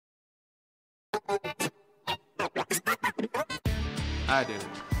I did it.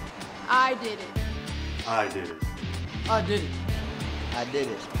 I did it. I did it. I did it. I did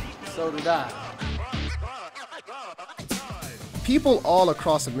it. So did I. People all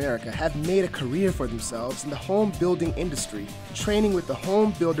across America have made a career for themselves in the home building industry, training with the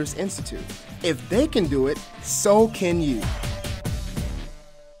Home Builders Institute. If they can do it, so can you.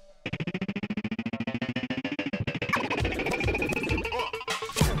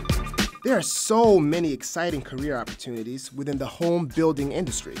 There are so many exciting career opportunities within the home building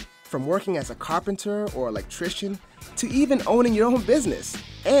industry, from working as a carpenter or electrician to even owning your own business.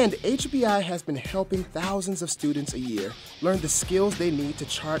 And HBI has been helping thousands of students a year learn the skills they need to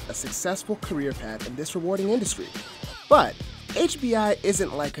chart a successful career path in this rewarding industry. But HBI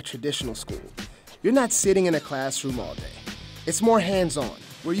isn't like a traditional school. You're not sitting in a classroom all day. It's more hands-on,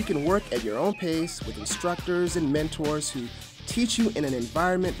 where you can work at your own pace with instructors and mentors who teach you in an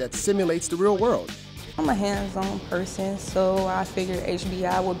environment that simulates the real world. I'm a hands-on person, so I figured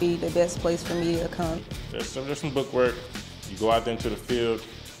HBI would be the best place for me to come. There's some book work. You go out there into the field,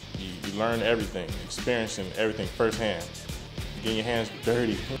 you learn everything, experiencing everything firsthand. Getting your hands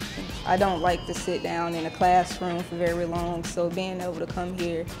dirty. I don't like to sit down in a classroom for very long, so being able to come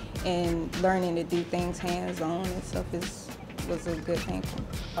here and learning to do things hands-on and stuff was a good thing for me.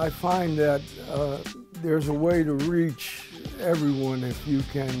 I find that there's a way to reach everyone if you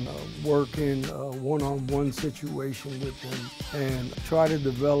can work in a one-on-one situation with them and try to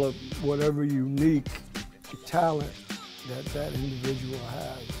develop whatever unique talent that individual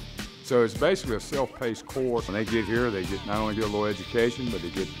has. So it's basically a self-paced course. When they get here, they get not only get a little education, but they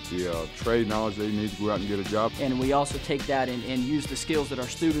get the trade knowledge they need to go out and get a job. And we also take that and use the skills that our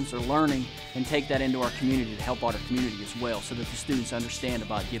students are learning and take that into our community to help out our community as well, so that the students understand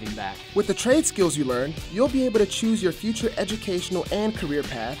about giving back. With the trade skills you learn, you'll be able to choose your future educational and career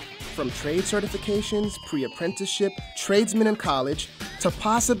path, from trade certifications, pre-apprenticeship, tradesman in college, to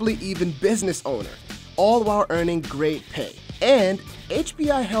possibly even business owner, all while earning great pay. And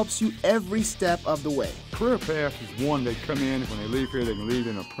HBI helps you every step of the way. Career path is one they come in, when they leave here, they can leave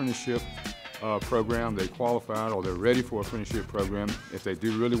in an apprenticeship program. They qualified or they're ready for an apprenticeship program. If they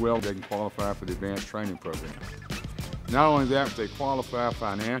do really well, they can qualify for the advanced training program. Not only that, if they qualify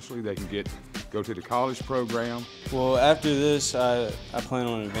financially, they can go to the college program. Well, after this, I plan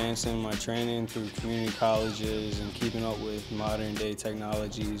on advancing my training through community colleges and keeping up with modern day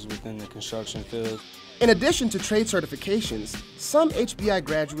technologies within the construction field. In addition to trade certifications, some HBI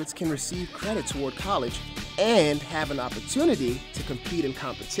graduates can receive credit toward college and have an opportunity to compete in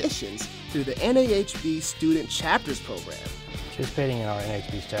competitions through the NAHB Student Chapters Program. Participating in our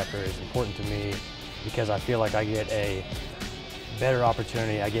NAHB chapter is important to me because I feel like I get a better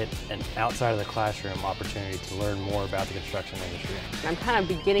opportunity. I get an outside of the classroom opportunity to learn more about the construction industry. I'm kind of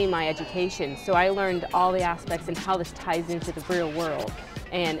beginning my education, so I learned all the aspects and how this ties into the real world.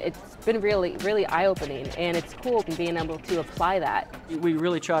 And it's been really eye-opening, and it's cool being able to apply that. We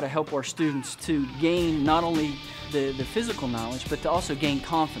really try to help our students to gain not only the physical knowledge, but to also gain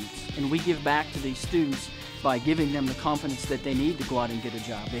confidence. And we give back to these students by giving them the confidence that they need to go out and get a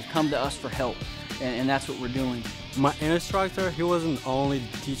job. They've come to us for help, and that's what we're doing. My instructor, he wasn't only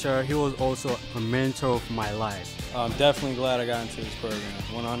a teacher, he was also a mentor for my life. I'm definitely glad I got into this program.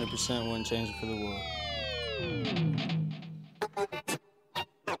 100% wouldn't change it for the world.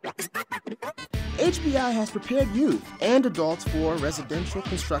 HBI has prepared youth and adults for residential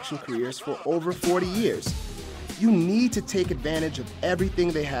construction careers for over 40 years. You need to take advantage of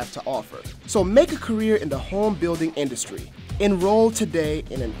everything they have to offer. So make a career in the home building industry. Enroll today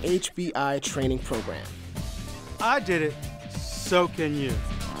in an HBI training program. I did it. So can you.